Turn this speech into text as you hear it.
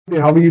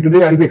How are you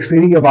today? I'll be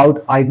explaining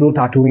about eyebrow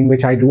tattooing,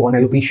 which I do on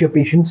alopecia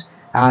patients,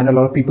 and a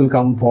lot of people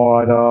come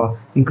for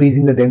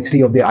increasing the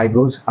density of their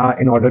eyebrows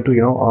in order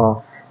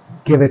to,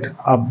 give it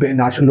a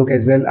natural look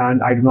as well.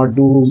 And I do not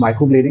do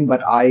microblading,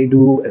 but I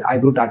do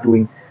eyebrow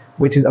tattooing,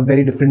 which is a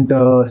very different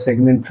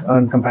segment.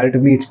 And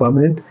comparatively, it's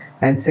permanent.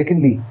 And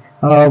secondly,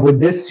 with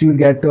this, you'll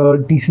get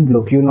a decent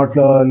look. You'll not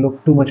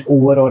look too much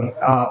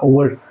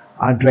over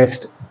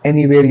dressed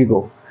anywhere you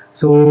go.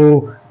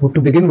 So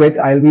to begin with,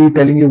 I'll be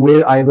telling you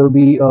where I will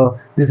be.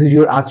 This is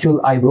your actual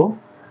eyebrow,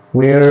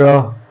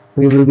 where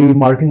we will be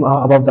marking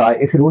above the eye.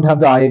 If you don't have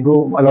the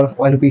eyebrow, a lot of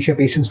alopecia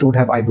patients don't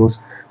have eyebrows.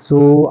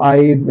 So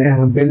I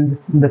build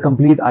the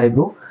complete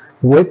eyebrow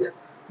with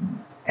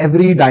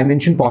every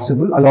dimension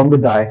possible along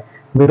with the eye.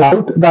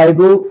 Without the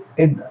eyebrow,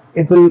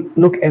 it will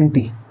look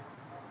empty.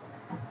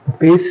 The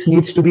face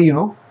needs to be,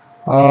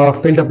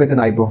 filled up with an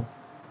eyebrow.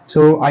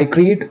 So I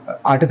create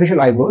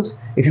artificial eyebrows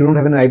if you don't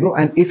have an eyebrow,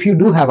 and if you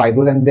do have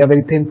eyebrows and they're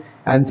very thin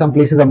and some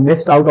places are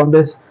missed out on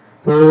this,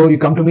 so you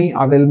come to me,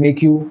 I will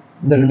make you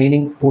the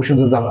remaining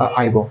portions of the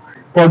eyebrow.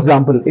 For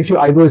example, if your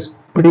eyebrow is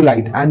pretty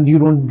light and you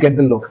don't get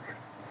the look,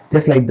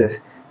 just like this.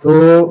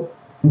 So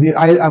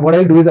what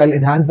I'll do is I'll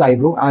enhance the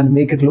eyebrow and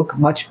make it look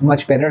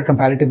much better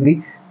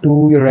comparatively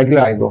to your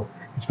regular eyebrow.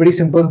 It's pretty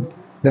simple.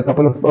 There are a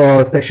couple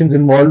of sessions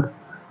involved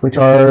which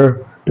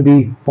are to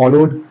be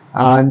followed,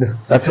 and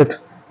that's it.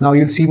 Now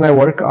you'll see my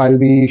work. I'll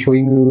be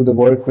showing you the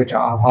work which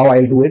how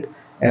I'll do it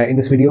in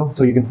this video,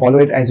 so you can follow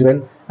it as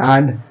well,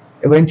 and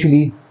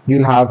eventually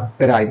you'll have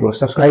better eyebrows.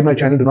 Subscribe my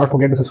channel. Do not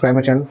forget to subscribe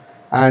my channel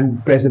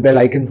and press the bell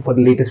icon for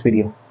the latest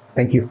video.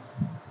 Thank you.